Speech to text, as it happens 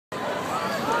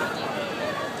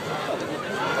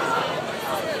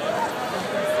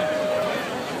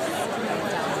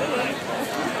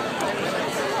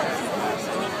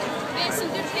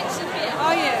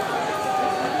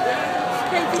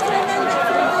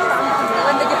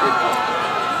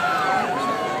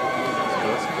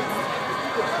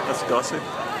Gussie.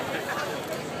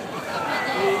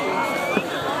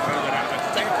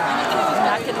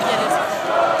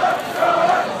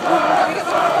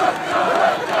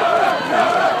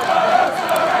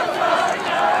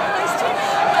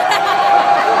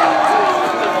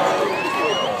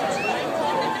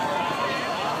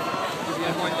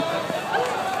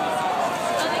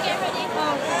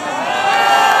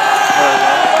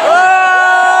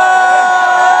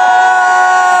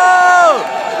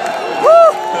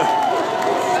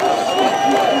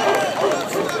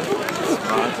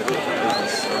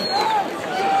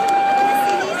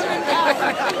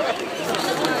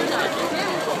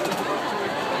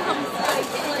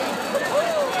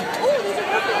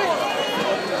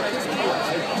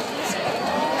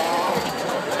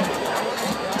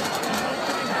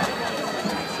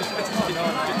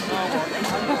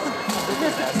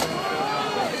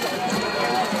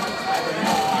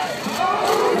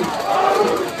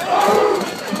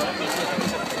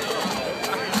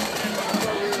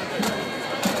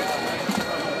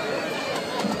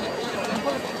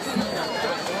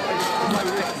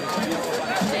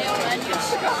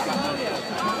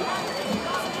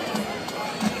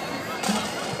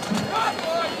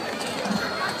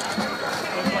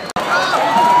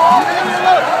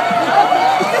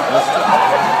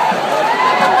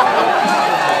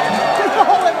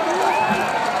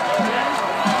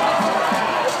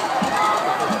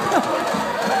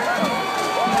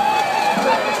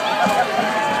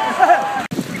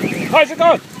 How's it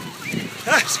going?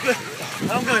 That's good.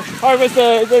 I'm good. How was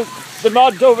the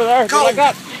mud over there? Cold. Like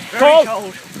that? Very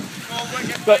cold.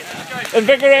 But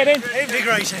invigorating?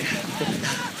 Invigorating.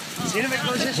 Seen a bit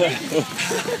closer?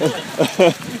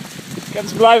 Get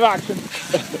some live action.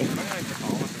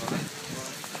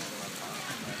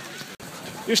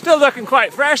 You're still looking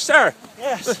quite fresh, sir.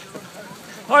 Yes.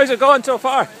 How's it going so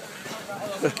far?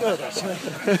 Good, actually.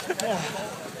 Yeah.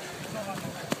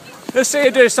 Let's see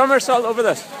you do a somersault over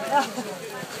this.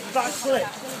 Backflip.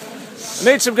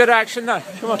 Need some good action now.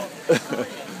 Come on.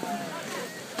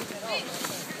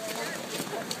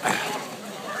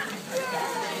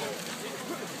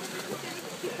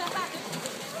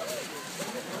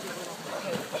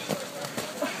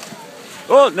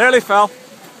 Oh, nearly fell.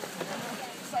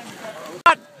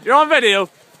 You're on video.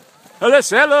 Oh, let's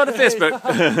say hello to Facebook.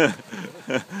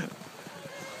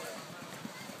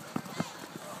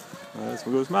 This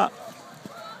one goes Matt.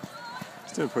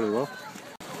 He's doing pretty well.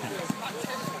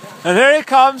 And here he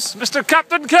comes, Mr.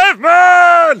 Captain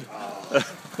Caveman!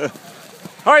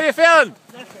 How are you feeling?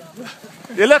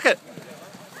 You look it.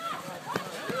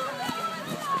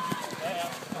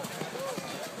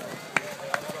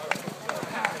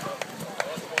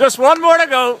 Just one more to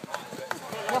go.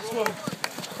 Last one.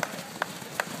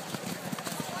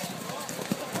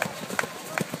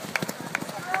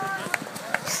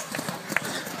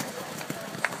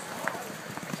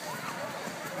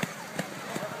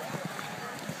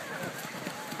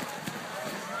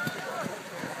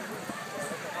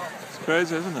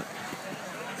 Crazy, isn't it?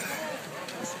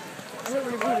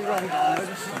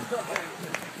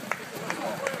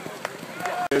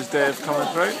 Here's Dave coming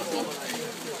through.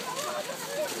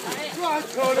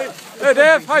 Hey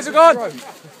Dave, how's it going?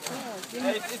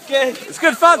 It's good. It's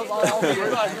good fun.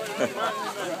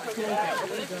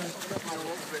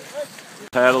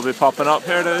 Head will be popping up,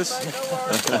 here it is.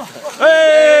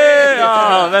 Hey!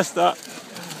 Oh, I missed that.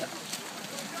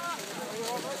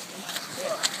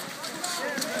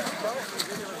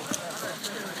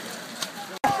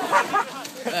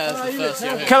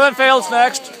 Killing Fields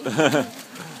next.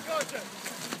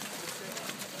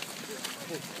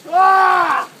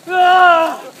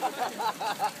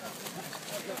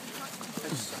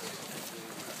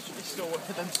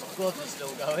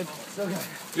 Still going.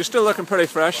 You're still looking pretty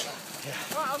fresh.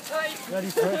 Ready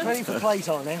for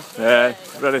playtime now. Yeah,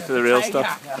 ready for the real stuff.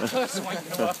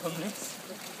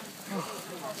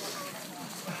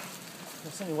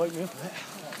 Something woke me up a bit.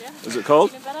 Is it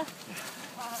cold?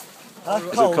 Is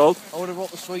it cold? I would have brought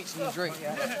the sweets and the drink,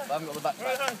 but I haven't got the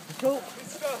backpack. Cool.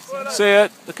 See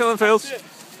it, the Killing Fields.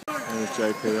 There's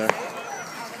JP there.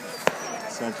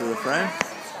 Centre of the frame.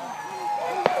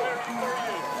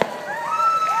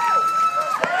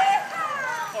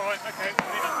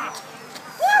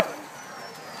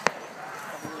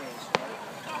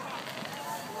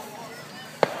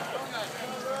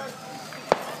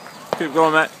 Keep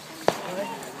going, mate.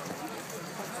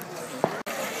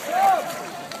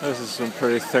 This is some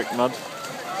pretty thick mud.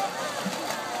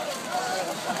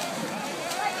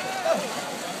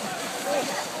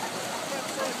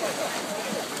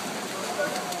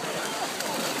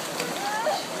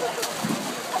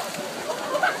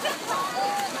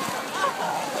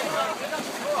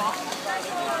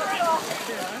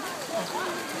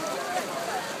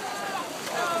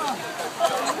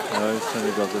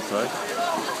 He does this right.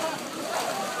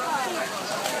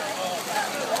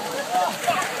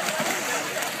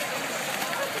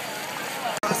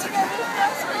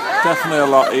 Definitely a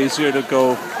lot easier to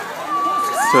go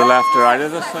to the left or right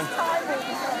of this thing.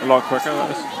 A lot quicker,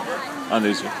 that is. And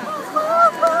easier.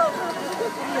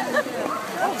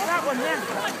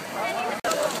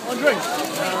 On drink.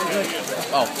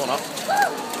 Oh, one up.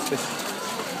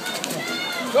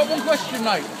 Got one question,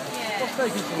 mate. What's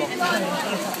taking so long?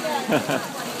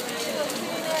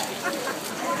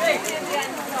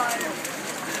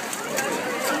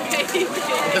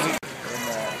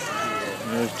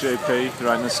 There's JP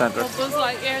right in the centre. Buzz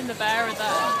Lightyear and the bear are there.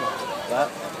 That.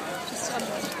 Just on the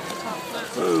top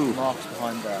left. Ooh. Mark's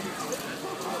behind them.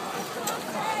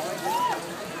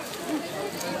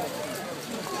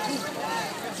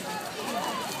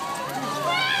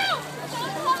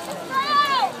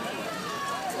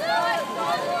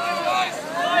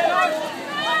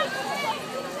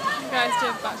 You guys do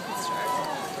backwards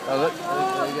stroke. Oh, look.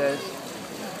 There he goes.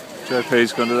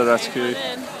 JP's going to the rescue.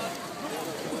 Can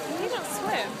you not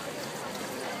swim?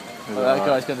 Oh, that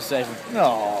guy's going to save him.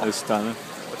 No. He's standing.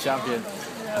 A champion.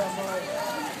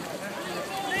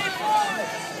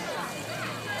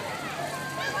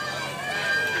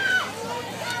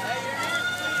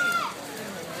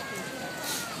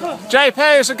 JP,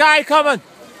 there's a guy coming!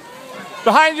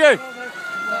 Behind you!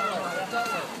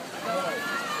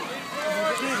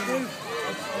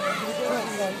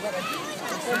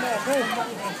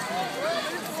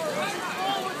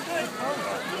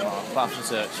 Bath and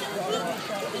search.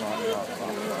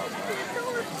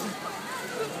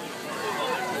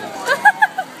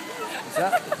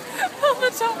 On the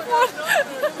top one.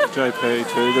 JP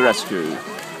to the rescue.